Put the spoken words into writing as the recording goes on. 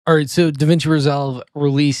All right, so Davinci Resolve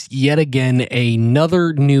released yet again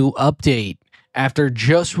another new update after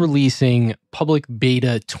just releasing public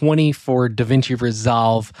beta 20 for Davinci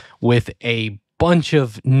Resolve with a bunch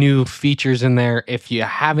of new features in there. If you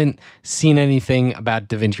haven't seen anything about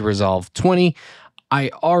Davinci Resolve 20, I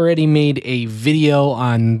already made a video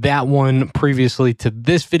on that one previously to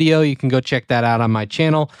this video. You can go check that out on my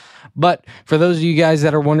channel. But for those of you guys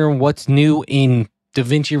that are wondering what's new in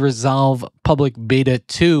Davinci Resolve Public Beta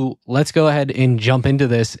 2, let's go ahead and jump into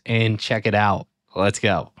this and check it out. Let's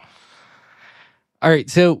go. All right,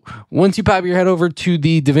 so once you pop your head over to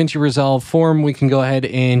the Davinci Resolve forum, we can go ahead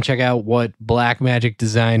and check out what Blackmagic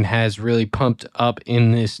Design has really pumped up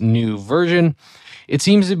in this new version. It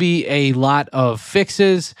seems to be a lot of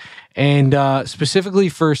fixes, and specifically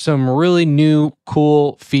for some really new,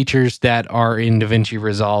 cool features that are in Davinci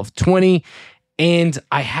Resolve 20. And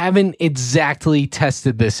I haven't exactly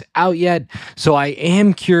tested this out yet, so I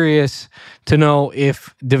am curious to know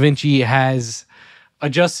if Davinci has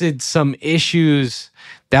adjusted some issues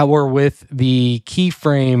that were with the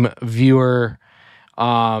keyframe viewer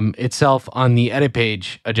itself on the edit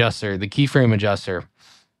page adjuster, the keyframe adjuster.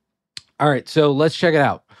 All right, so let's check it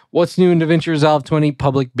out. What's new in Davinci Resolve 20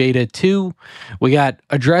 Public Beta 2? We got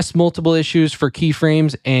address multiple issues for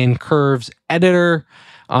keyframes and curves editor.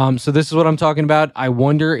 So this is what I'm talking about. I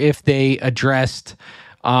wonder if they addressed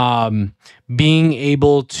being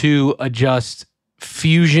able to adjust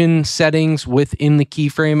fusion settings within the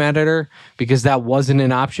keyframe editor, because that wasn't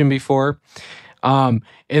an option before. And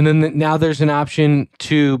then now there's an option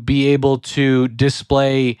to be able to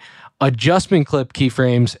display adjustment clip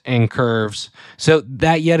keyframes and curves. So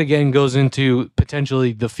that yet again goes into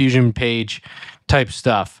potentially the fusion page type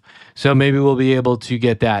stuff. So maybe we'll be able to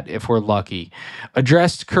get that if we're lucky.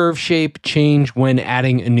 Addressed curve shape change when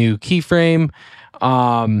adding a new keyframe.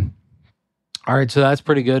 All right, so that's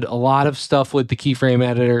pretty good. A lot of stuff with the keyframe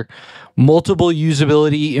editor. Multiple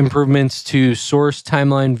usability improvements to source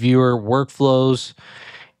timeline viewer workflows.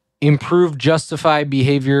 Improved justify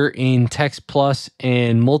behavior in text plus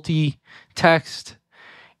and multi-text.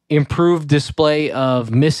 Improved display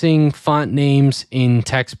of missing font names in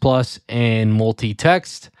text plus and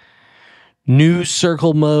multi-text. New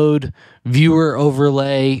circle mode viewer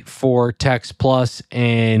overlay for text plus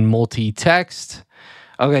and multi-text.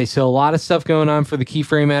 Okay, so a lot of stuff going on for the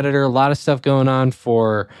keyframe editor, a lot of stuff going on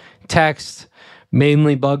for text,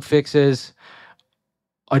 mainly bug fixes.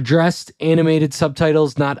 Addressed animated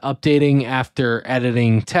subtitles not updating after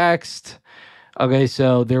editing text. Okay,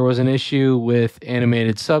 so there was an issue with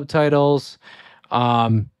animated subtitles.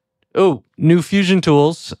 New fusion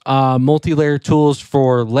tools, multi-layer tools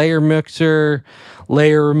for layer mixer,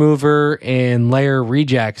 layer remover, and layer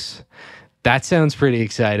rejects. That sounds pretty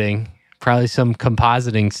exciting. Probably some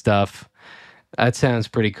compositing stuff. That sounds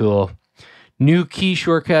pretty cool. New key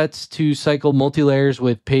shortcuts to cycle multi-layers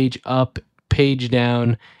with page up, page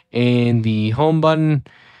down, and the home button.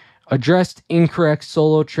 Addressed incorrect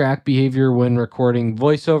solo track behavior when recording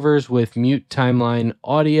voiceovers with mute timeline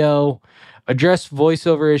audio. Addressed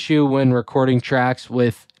voiceover issue when recording tracks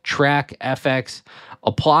with track FX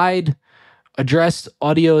applied. Addressed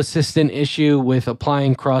audio assistant issue with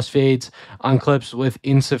applying crossfades on clips with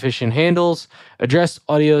insufficient handles. Addressed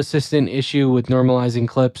audio assistant issue with normalizing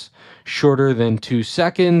clips shorter than 2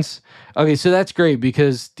 seconds. Okay, so that's great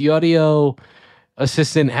because the audio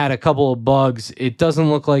assistant had a couple of bugs. It doesn't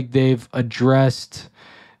look like they've addressed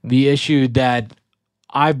the issue that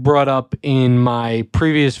I've brought up in my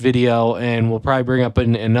previous video, and we'll probably bring up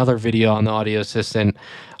in another video on the audio assistant.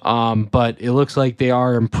 But it looks like they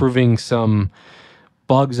are improving some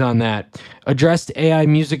bugs on that. Addressed AI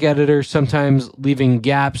music editor, sometimes leaving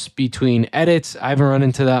gaps between edits. I haven't run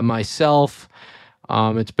into that myself.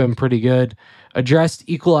 It's been pretty good. Addressed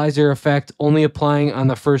equalizer effect, only applying on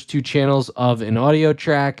the first 2 channels of an audio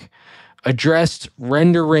track. Addressed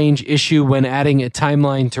render range issue when adding a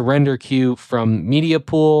timeline to render queue from media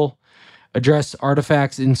pool. Addressed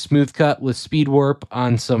artifacts in smooth cut with speed warp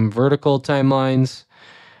on some vertical timelines.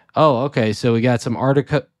 Oh, okay. So we got some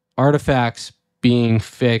artifacts being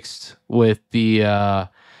fixed with the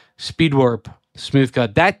speed warp smooth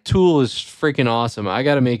cut. That tool is freaking awesome. I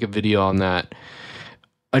got to make a video on that.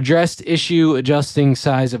 Addressed issue adjusting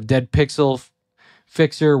size of dead pixel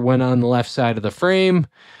fixer when on the left side of the frame.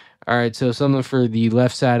 All right, so something for the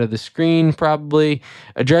left side of the screen, probably.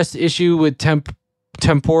 Addressed issue with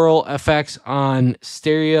temporal effects on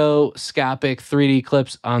stereoscopic 3D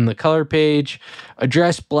clips on the color page.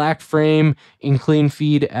 Addressed black frame in clean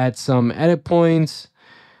feed at some edit points.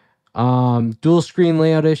 Dual screen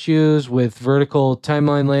layout issues with vertical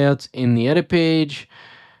timeline layouts in the edit page.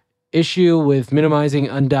 issue with minimizing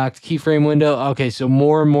undocked keyframe window. Okay, so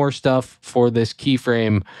more and more stuff for this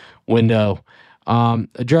keyframe window.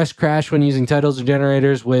 Address crash when using titles or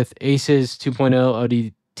generators with ACES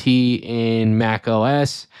 2.0 ODT in Mac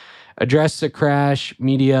OS. Address the crash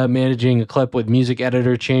media managing a clip with music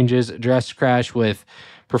editor changes. Address crash with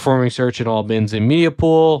performing search in all bins in media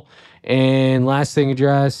pool. And last thing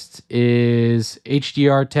addressed is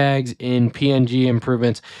HDR tags in PNG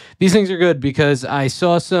improvements. These things are good because I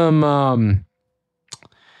saw some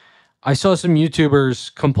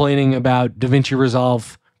YouTubers complaining about Davinci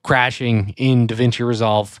Resolve crashing in Davinci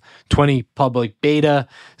Resolve 20 public beta.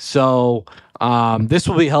 So this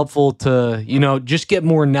will be helpful to, just get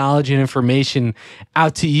more knowledge and information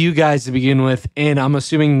out to you guys to begin with. And I'm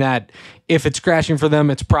assuming that if it's crashing for them,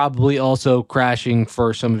 it's probably also crashing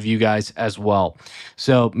for some of you guys as well.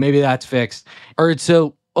 So maybe that's fixed. All right,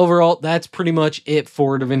 so overall, that's pretty much it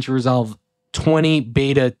for Davinci Resolve 20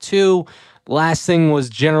 Beta 2. Last thing was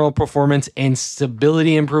general performance and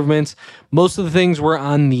stability improvements. Most of the things were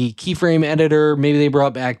on the keyframe editor. Maybe they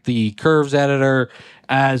brought back the curves editor,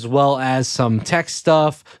 as well as some text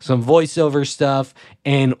stuff, some voiceover stuff,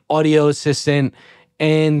 and audio assistant,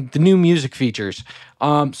 and the new music features.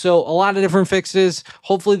 So a lot of different fixes.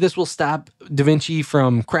 Hopefully this will stop Davinci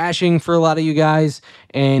from crashing for a lot of you guys.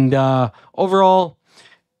 And overall,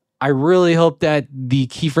 I really hope that the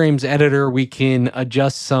keyframes editor, we can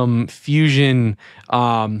adjust some fusion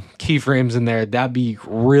keyframes in there. That'd be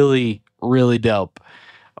really, really dope.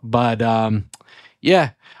 But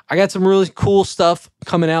yeah, I got some really cool stuff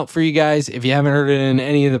coming out for you guys. If you haven't heard it in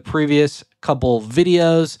any of the previous couple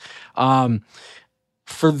videos,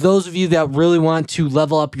 for those of you that really want to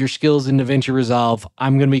level up your skills in Davinci Resolve,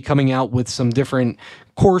 I'm going to be coming out with some different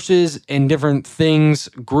courses and different things,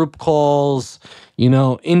 group calls,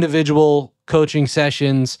 individual coaching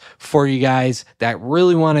sessions for you guys that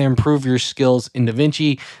really want to improve your skills in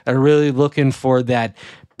Davinci, that are really looking for that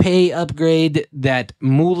pay upgrade, that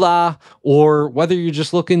moolah, or whether you're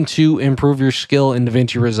just looking to improve your skill in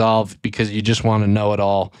Davinci Resolve because you just want to know it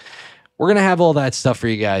all. We're going to have all that stuff for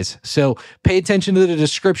you guys. So pay attention to the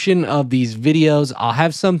description of these videos. I'll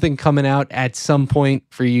have something coming out at some point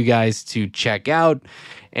for you guys to check out.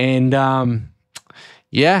 And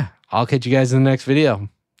yeah, I'll catch you guys in the next video.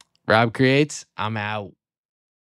 Rob Creates, I'm out.